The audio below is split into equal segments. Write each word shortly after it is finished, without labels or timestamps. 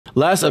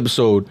Last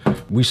episode,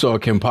 we saw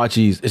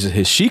Kenpachi's, is it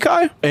his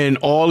Shikai? And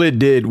all it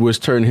did was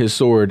turn his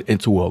sword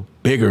into a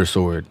bigger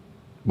sword.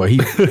 But he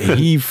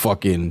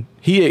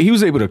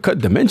was able to cut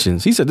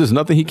dimensions. He said there's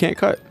nothing he can't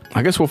cut.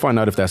 I guess we'll find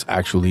out if that's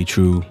actually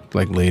true,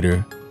 like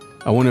later.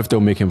 I wonder if they'll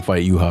make him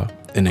fight Yuha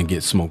and then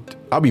get smoked.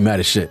 I'll be mad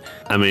as shit.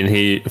 I mean,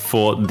 he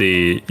fought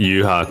the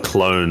Yuha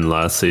clone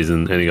last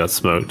season and he got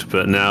smoked,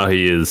 but now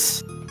he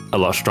is a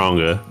lot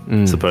stronger,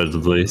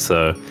 supposedly,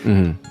 so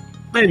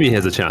maybe he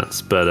has a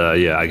chance. But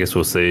yeah, I guess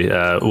we'll see.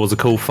 It was a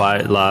cool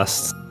fight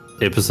last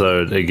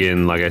episode.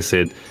 Again, like I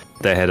said,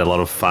 they had a lot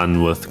of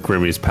fun with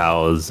Grimmy's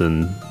powers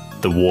and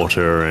the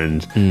water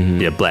and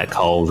yeah, black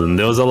holes, and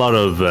there was a lot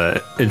of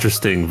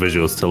interesting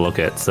visuals to look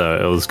at, so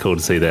it was cool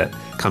to see that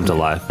come to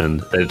life,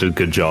 and they did a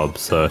good job.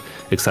 So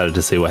excited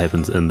to see what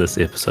happens in this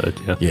episode.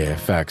 Yeah,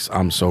 facts.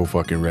 I'm so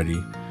fucking ready.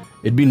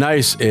 It'd be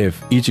nice if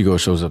Ichigo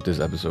shows up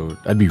this episode.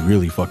 That'd be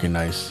really fucking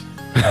nice.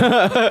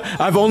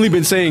 I've only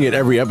been saying it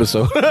every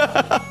episode.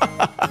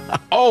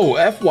 Oh,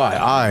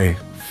 FYI.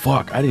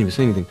 Fuck, I didn't even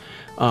say anything.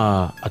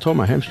 I tore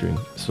my hamstring,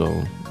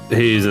 so...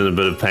 He's in a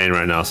bit of pain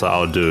right now, so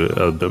I'll do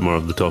a bit more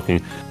of the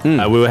talking.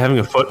 We were having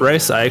a foot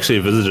race. I actually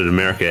visited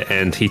America,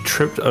 and he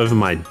tripped over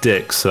my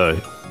dick, so...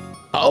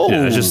 Oh! You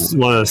know, it's just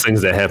one of those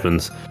things that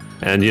happens.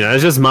 And, you know,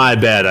 it's just my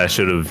bad. I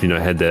should have, you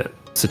know, had that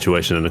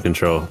situation under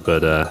control.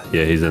 But,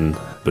 yeah, he's in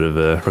a bit of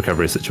a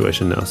recovery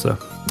situation now, so...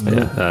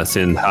 Yeah,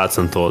 send hearts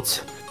and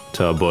thoughts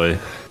to our boy.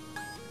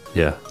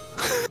 Yeah.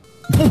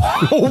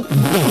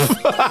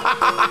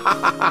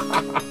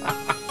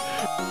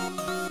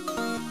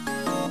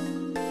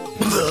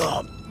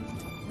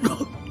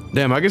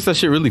 Damn, I guess that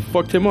shit really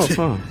fucked him up,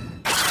 huh?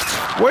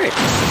 Wait.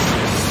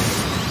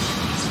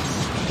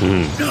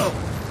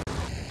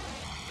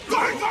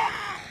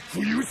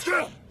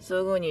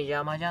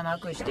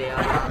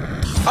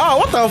 Oh,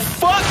 what the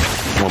fuck?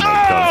 Oh my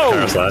god,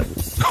 parasite.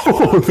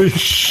 Holy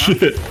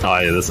shit. Oh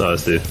yeah, this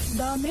OSD.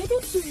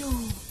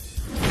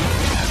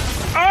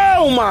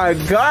 Oh my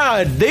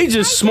god, they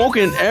just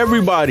smoking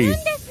everybody.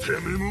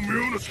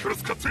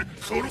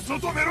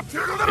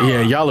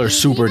 Yeah, y'all are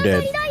super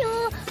dead.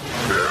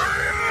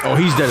 Oh,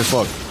 he's dead as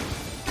fuck.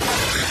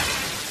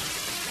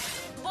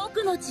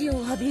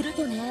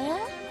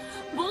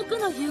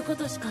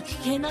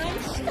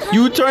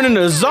 You turn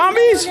into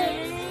zombies?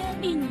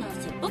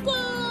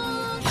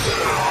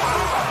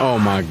 Oh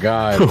my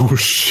god. Oh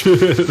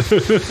shit.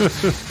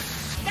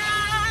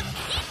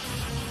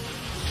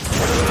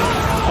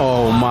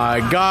 Oh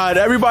my god,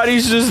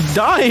 everybody's just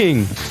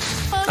dying.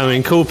 I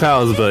mean, cool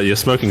powers, but you're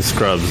smoking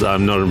scrubs.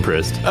 I'm not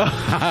impressed.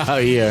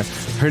 Yeah,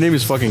 her name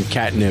is fucking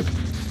Catnip.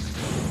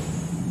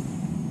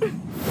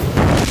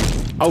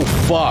 Oh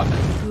fuck.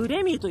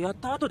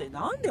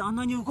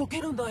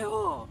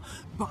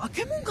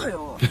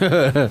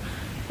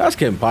 That's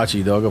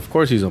Kenpachi, dog. Of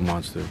course he's a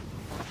monster.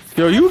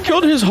 Yo, you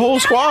killed his whole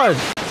squad.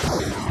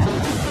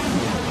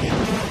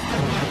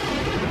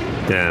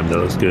 Damn, that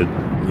was good.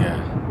 Yeah.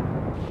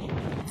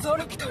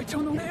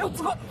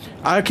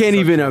 I can't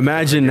even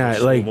imagine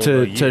that, like,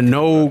 to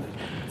know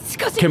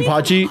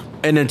Kenpachi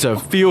and then to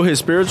feel his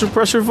spiritual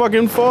pressure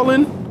fucking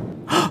falling.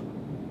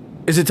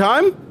 Is it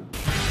time?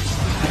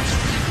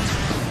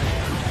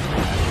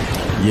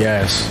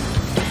 Yes.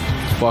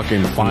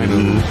 Fucking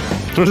finally.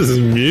 What is this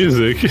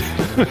music?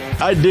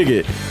 I dig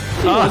it.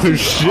 Oh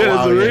shit,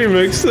 wow,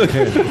 it's a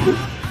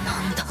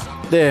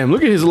remix. Damn,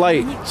 look at his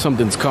light.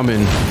 Something's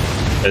coming.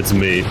 It's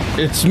me.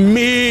 It's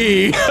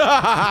me!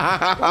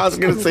 I was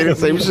gonna say the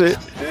same shit.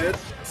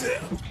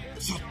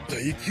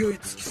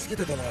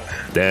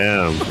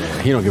 Damn.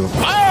 Yeah, he don't give a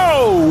fuck.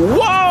 Oh!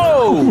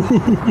 Whoa!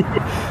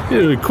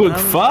 You did a quick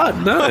fart.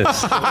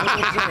 Nice.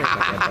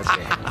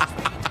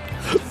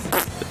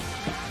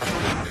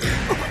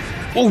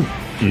 Oh!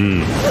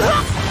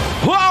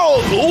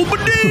 Wow!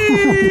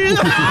 Opening!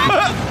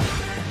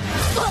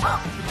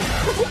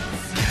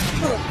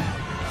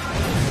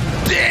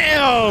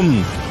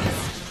 Damn!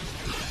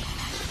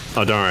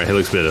 Oh, don't worry. He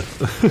looks better.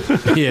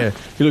 Yeah,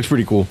 he looks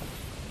pretty cool.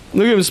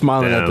 Look at him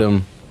smiling at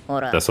them.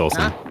 That's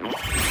awesome.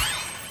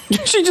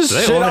 She just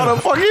shit out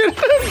a fucking...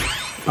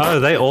 Oh,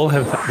 they all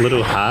have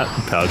little heart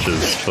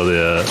pouches for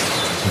their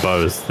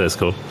bows. That's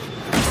cool.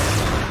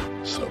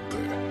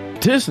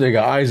 This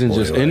nigga Aizen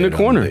just in the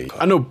corner.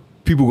 I know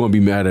people gonna be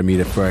mad at me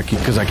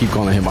because I keep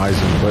calling him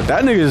Aizen, but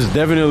that nigga is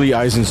definitely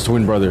Aizen's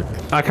twin brother.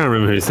 I can't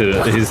remember who said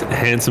it. He's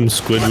handsome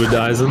Squidward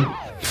Aizen.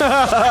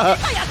 I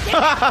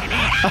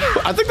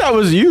think that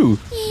was you.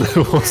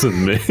 It wasn't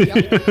me.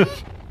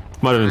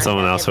 Might have been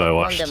someone else who I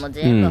watched. What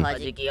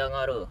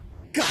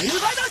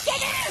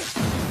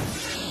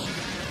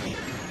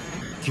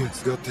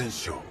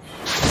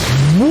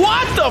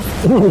the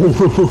f-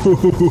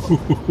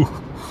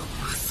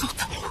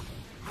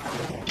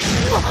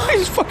 He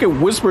just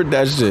fucking whispered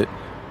that shit.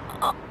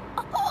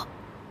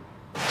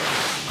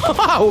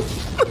 Wow.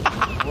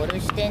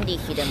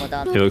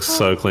 He looks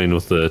so clean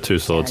with the two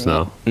swords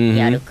now.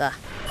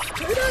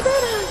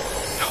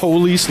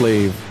 Holy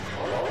slave.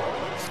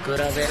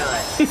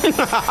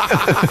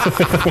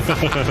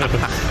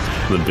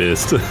 The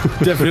best.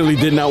 Definitely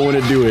did not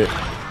want to do it.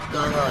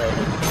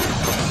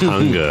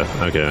 Hunger.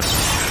 Okay.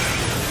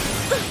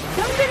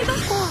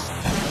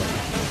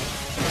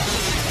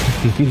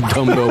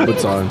 Dumbbell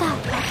baton.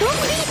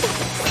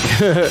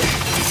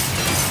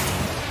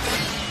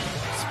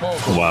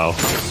 Wow.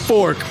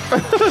 Fork.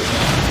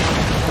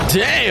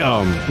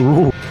 Damn.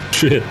 Ooh,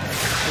 shit.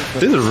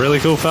 These are really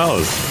cool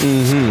powers.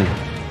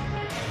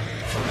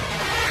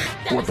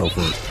 What the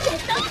fuck?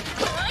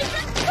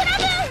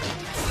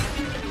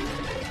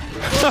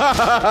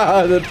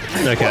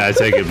 Okay, I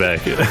take it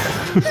back.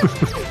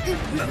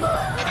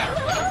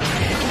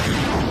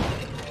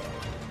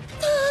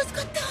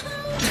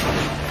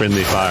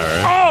 Friendly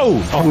fire.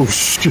 Oh! Oh,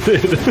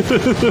 shit.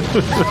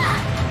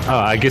 Oh,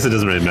 I guess it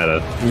doesn't really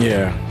matter.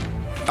 Yeah.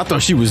 I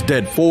thought she was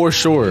dead for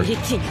sure.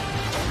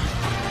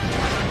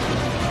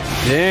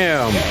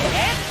 Damn.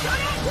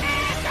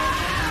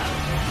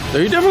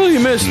 You definitely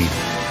missed.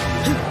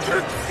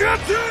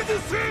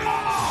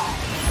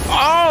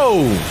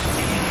 Oh!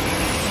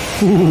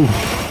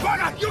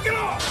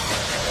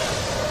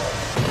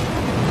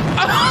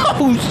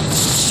 Oh,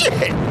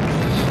 shit!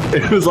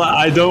 It was like,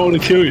 I don't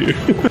want to kill you.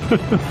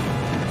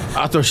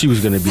 I thought she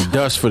was gonna be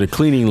dust for the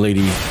cleaning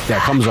lady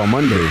that comes on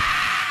Monday.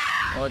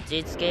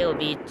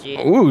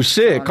 Ooh,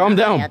 shit, calm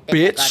down,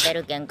 bitch.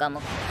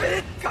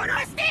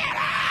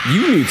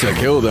 You need to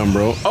kill them,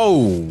 bro.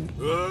 Oh.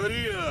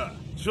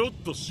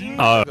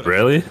 Oh,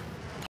 really?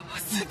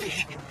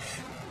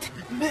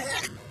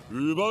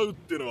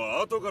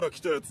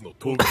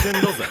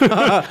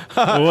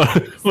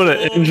 What an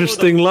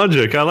interesting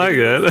logic. I like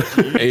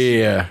that.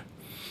 Yeah.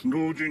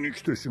 同時に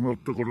来てしまっ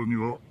た頃に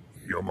は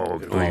山は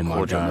Oh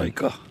my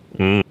god.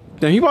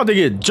 Damn, he about to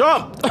get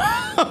jumped.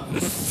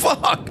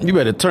 Fuck. You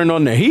better turn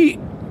on the heat.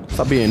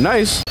 Stop being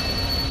nice.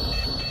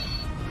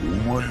 お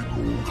前の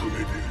おか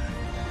げで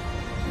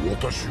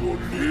私は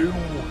霊王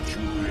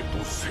宮へ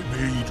と攻め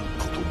入る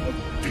ことも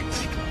で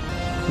きる。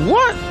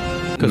 What?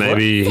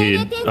 Maybe he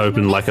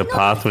opened like a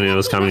path when he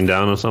was coming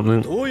down or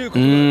something.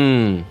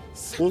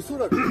 おそ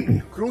ら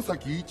く黒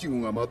崎一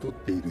護がまとっ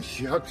ている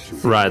紫伯書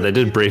Right, they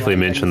did briefly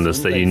mention this,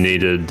 that you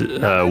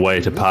needed a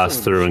way to pass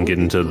through and get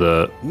into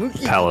the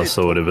palace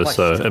or whatever,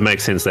 so it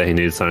makes sense that he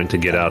needed something to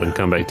get out and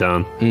come back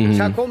down.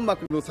 社根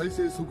膜の再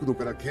生速度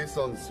から計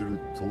算する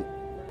と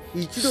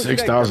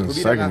 6,000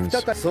 seconds.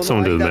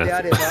 Someone do the math.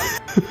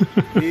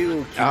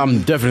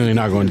 I'm definitely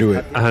not gonna do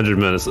it. 100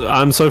 minutes.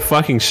 I'm so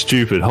fucking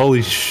stupid.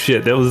 Holy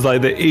shit, that was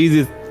like the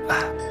easiest.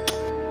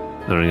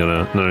 Not even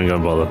gonna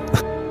bother.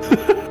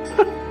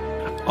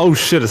 Oh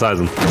shit, it's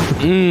Aizen.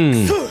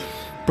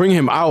 Bring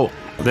him out.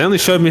 They only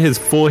showed me his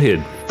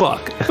forehead.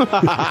 Fuck.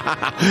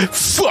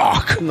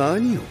 Fuck.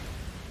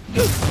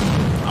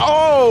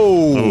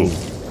 Oh.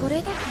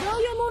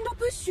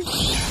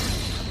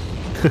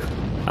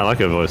 I like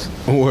her voice.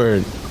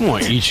 Word. Come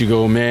on,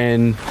 Ichigo,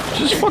 man.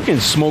 Just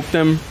fucking smoke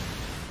them.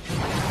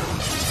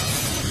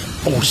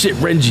 Oh shit,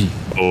 Renji.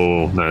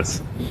 Oh,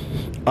 nice.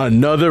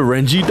 Another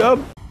Renji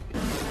dub?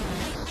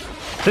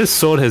 His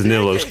sword has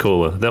never looked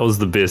cooler. That was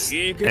the best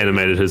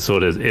animated his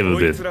sword has ever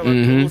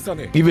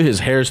been. Even his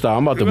hairstyle.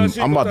 I'm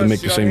about to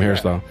make the same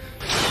hairstyle.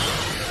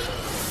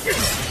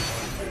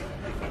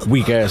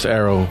 Weak ass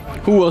arrow.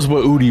 Who else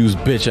but Uryu's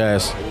bitch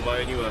ass?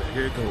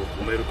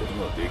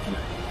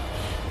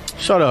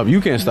 Shut up, you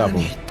can't stop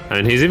him. I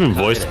mean, he's even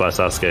voiced by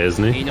Sasuke,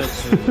 isn't he?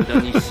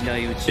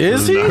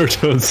 Is he?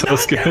 Naruto and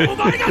Sasuke.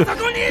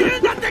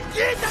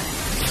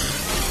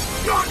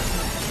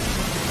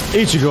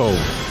 Ichigo,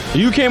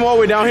 you came all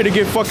the way down here to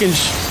get fucking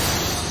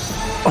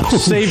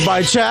saved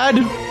by Chad?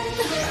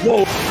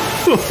 Whoa.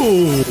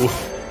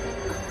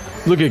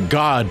 Look at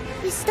God.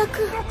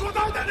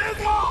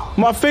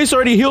 My face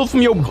already healed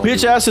from your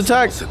bitch ass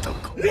attack.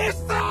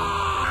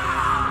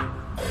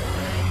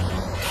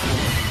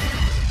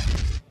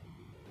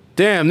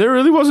 Damn, there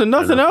really wasn't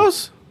nothing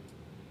else?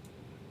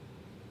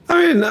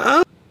 I mean,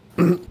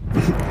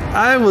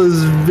 I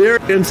was very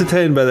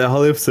entertained by that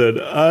whole episode.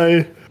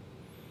 I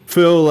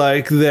feel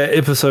like that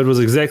episode was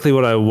exactly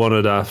what I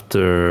wanted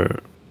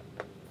after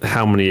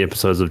how many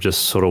episodes of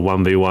just sort of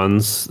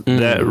 1v1s.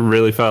 That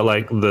really felt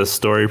like the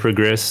story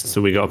progressed.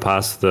 So we got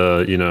past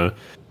the, you know,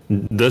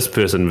 this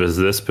person versus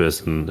this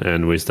person,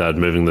 and we started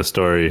moving the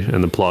story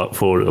and the plot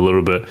forward a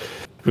little bit.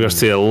 We got to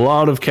see a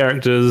lot of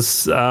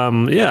characters.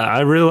 Yeah, I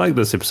really like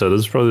this episode.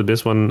 This is probably the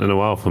best one in a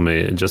while for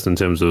me, just in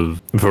terms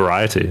of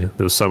variety.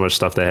 There was so much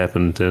stuff that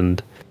happened,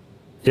 and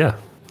yeah,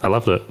 I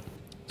loved it.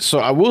 So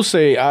I will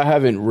say I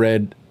haven't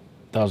read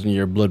Thousand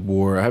Year Blood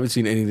War. I haven't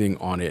seen anything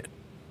on it,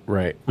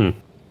 right?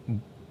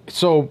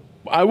 So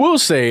I will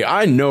say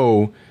I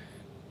know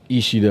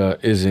Ishida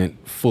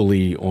isn't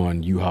fully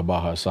on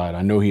Yuhabaha's side.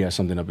 I know he has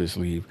something up his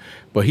sleeve,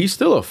 but he's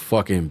still a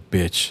fucking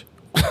bitch.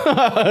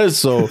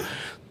 So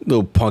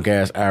little punk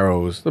ass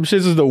arrows. Them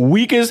shits is the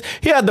weakest.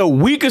 He had the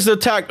weakest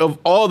attack of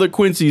all the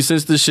Quincy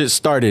since this shit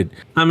started.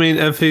 I mean,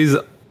 if he's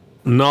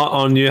not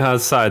on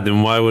Yuha's side,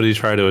 then why would he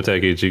try to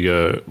attack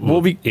Ichigo?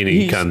 Well,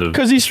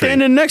 because he's strength?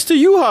 standing next to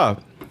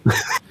Yuha.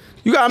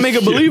 You gotta make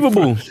it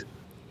believable.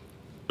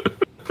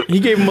 He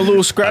gave him a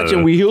little scratch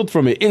and we healed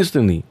from it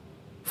instantly.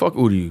 Fuck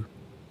Uryu.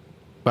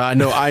 But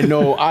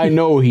I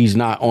know he's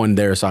not on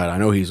their side. I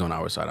know he's on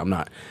our side.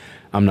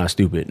 I'm not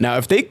stupid. Now,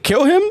 if they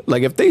kill him,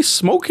 like if they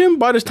smoke him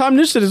by the time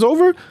this shit is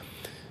over,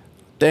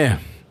 damn.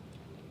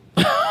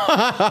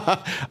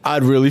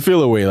 I'd really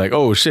feel a way like,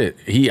 oh shit,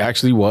 he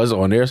actually was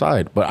on their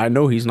side. But I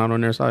know he's not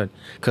on their side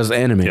because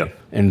anime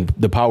and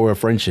the power of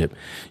friendship.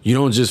 You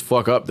don't just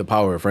fuck up the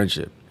power of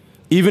friendship.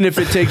 Even if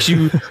it takes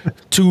you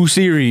 2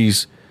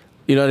 series,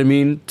 you know what I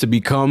mean, to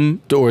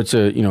become or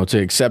to, you know, to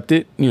accept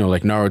it, you know,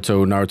 like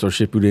Naruto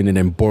Shippuden, and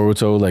then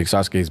Boruto, like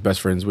Sasuke's best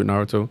friends with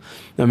Naruto.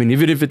 I mean,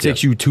 even if it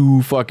takes you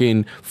 2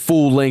 fucking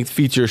full-length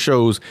feature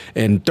shows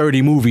and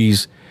 30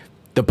 movies,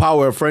 the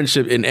power of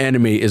friendship in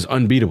anime is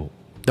unbeatable.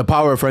 The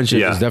power of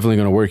friendship is definitely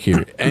going to work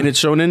here. And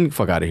it's shonen,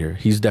 fuck out of here.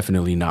 He's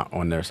definitely not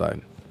on their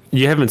side.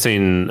 You haven't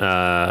seen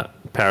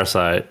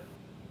Parasite?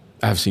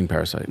 I have seen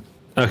Parasite.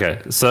 Okay,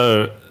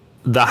 so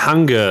the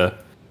hunger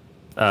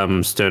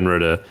Stern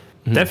Ritter,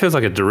 that feels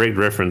like a direct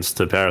reference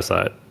to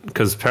Parasite.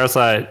 Because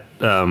Parasite,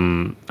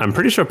 I'm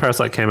pretty sure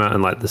Parasite came out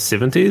in like the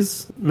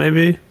 70s,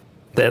 maybe?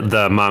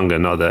 The manga,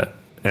 not that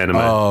anime.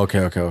 Oh,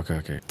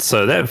 okay.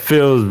 So that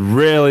feels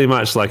really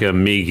much like a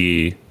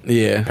Migi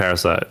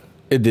Parasite.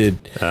 It did.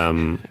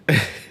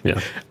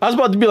 Yeah. I was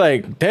about to be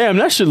like, damn,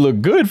 that should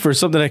look good for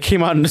something that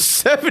came out in the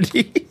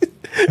 70s.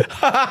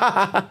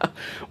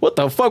 What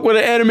the fuck were the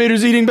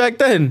animators eating back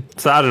then?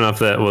 So I don't know if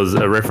that was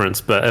a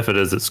reference, but if it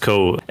is, it's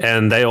cool.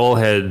 And they all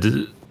had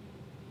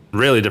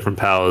really different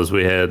powers.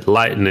 We had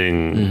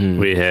lightning,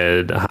 we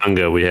had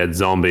hunger, we had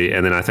zombie,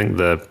 and then I think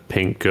the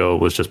pink girl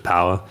was just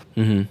power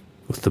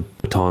with the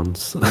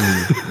batons,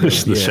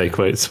 the shake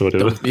weights,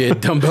 whatever.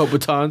 Dumbbell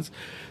batons.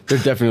 They're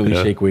definitely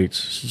shake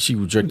weights. She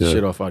would jerk the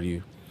shit off out of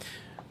you.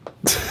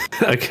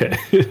 Okay.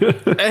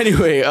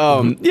 Anyway,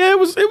 it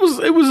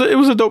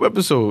was a dope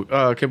episode.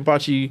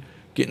 Kenpachi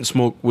getting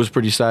smoked was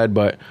pretty sad,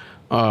 but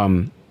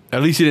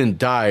at least he didn't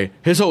die.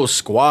 His whole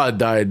squad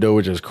died though,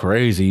 which is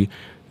crazy.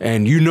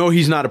 And you know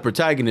he's not a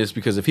protagonist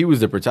because if he was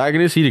the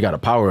protagonist, he'd have got a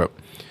power up.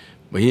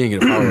 But he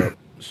didn't get a power up,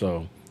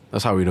 so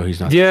that's how we know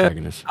he's not the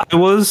protagonist. I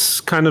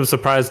was kind of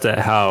surprised at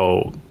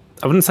how,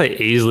 I wouldn't say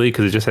easily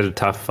because he just had a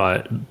tough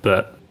fight,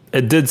 but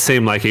it did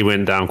seem like he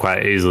went down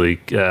quite easily,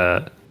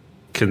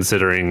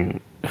 considering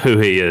who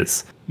he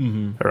is,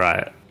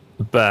 right?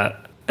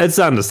 But it's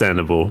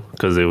understandable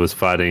because he was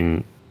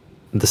fighting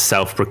the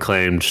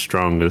self-proclaimed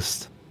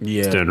strongest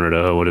Stern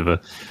Ritter or whatever.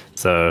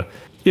 So,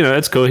 you know,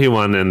 it's cool. He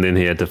won, and then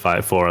he had to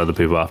fight 4 other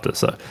people after.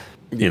 So,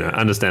 you know,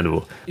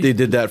 understandable. They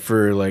did that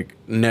for like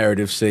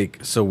narrative sake.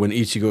 So when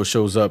Ichigo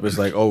shows up, it's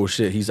like, oh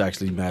shit, he's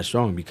actually mad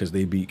strong because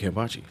they beat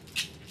Kenpachi.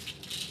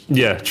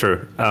 Yeah,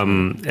 true.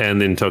 And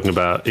then talking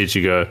about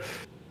Ichigo,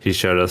 he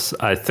showed us,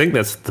 I think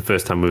that's the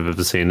first time we've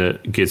ever seen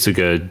it,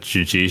 Getsuga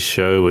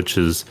Jujisho, which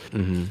is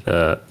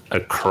a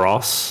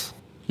cross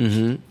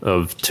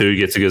of 2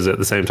 Getsugas at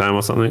the same time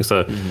or something.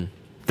 So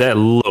that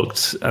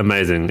looked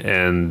amazing.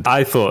 And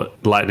I thought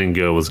Lightning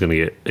Girl was going to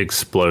get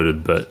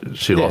exploded, but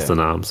she lost an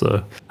arm.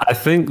 So I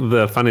think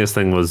the funniest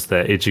thing was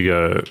that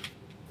Ichigo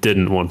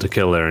didn't want to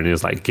kill her, and he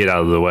was like, get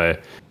out of the way.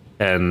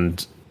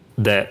 And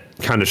that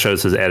kind of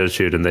shows his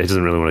attitude and that he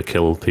doesn't really want to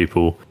kill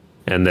people.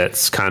 And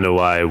that's kind of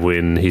why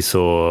when he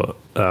saw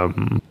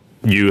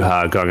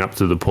Yuha going up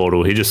to the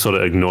portal, he just sort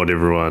of ignored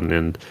everyone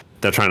and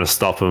they're trying to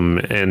stop him.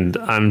 And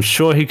I'm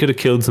sure he could have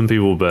killed some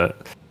people,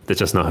 but that's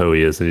just not who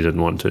he is and he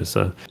didn't want to.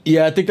 So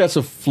yeah, I think that's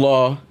a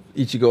flaw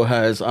Ichigo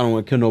has. I don't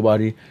want to kill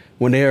nobody.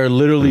 When they are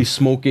literally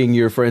smoking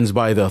your friends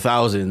by the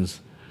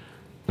thousands,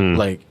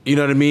 like, you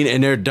know what I mean?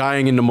 And they're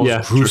dying in the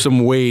most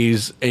gruesome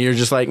ways. And you're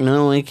just like,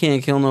 no, I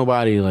can't kill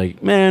nobody.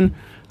 Like, man,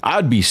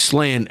 I'd be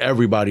slaying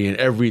everybody and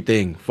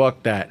everything.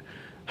 Fuck that.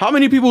 How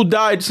many people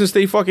died since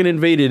they fucking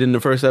invaded in the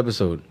first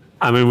episode?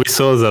 I mean, we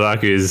saw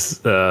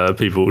Zaraku's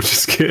people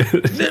just get...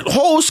 The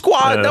whole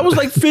squad, that was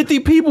like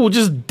 50 people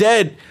just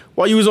dead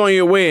while you was on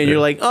your way. And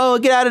you're like, oh,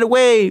 get out of the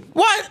way.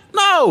 What?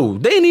 No,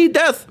 they need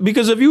death.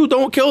 Because if you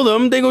don't kill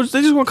them, they just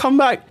gonna come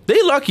back.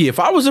 They lucky. If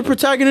I was a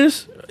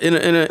protagonist in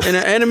an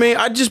anime,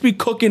 I'd just be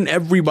cooking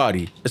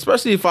everybody.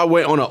 Especially if I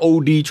went on an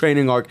OD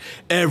training arc,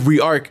 every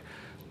arc.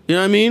 You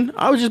know what I mean?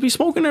 I would just be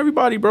smoking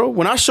everybody, bro.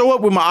 When I show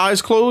up with my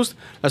eyes closed,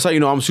 that's how you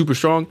know I'm super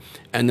strong.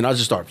 And then I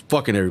just start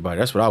fucking everybody.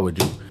 That's what I would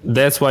do.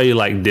 That's why you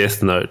like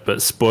Death Note.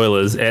 But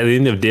spoilers, at the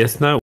end of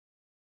Death Note...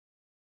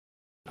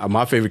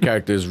 my favorite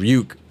character is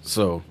Ryuk.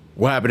 So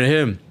what happened to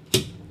him?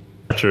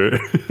 True.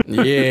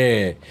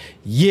 Yeah.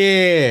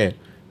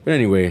 But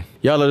anyway,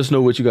 y'all let us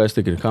know what you guys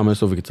think in the comments.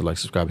 Don't forget to like,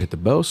 subscribe, hit the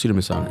bell so you don't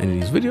miss out on any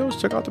of these videos.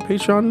 Check out the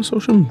Patreon and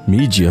social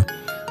media.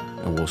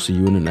 And we'll see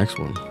you in the next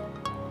one.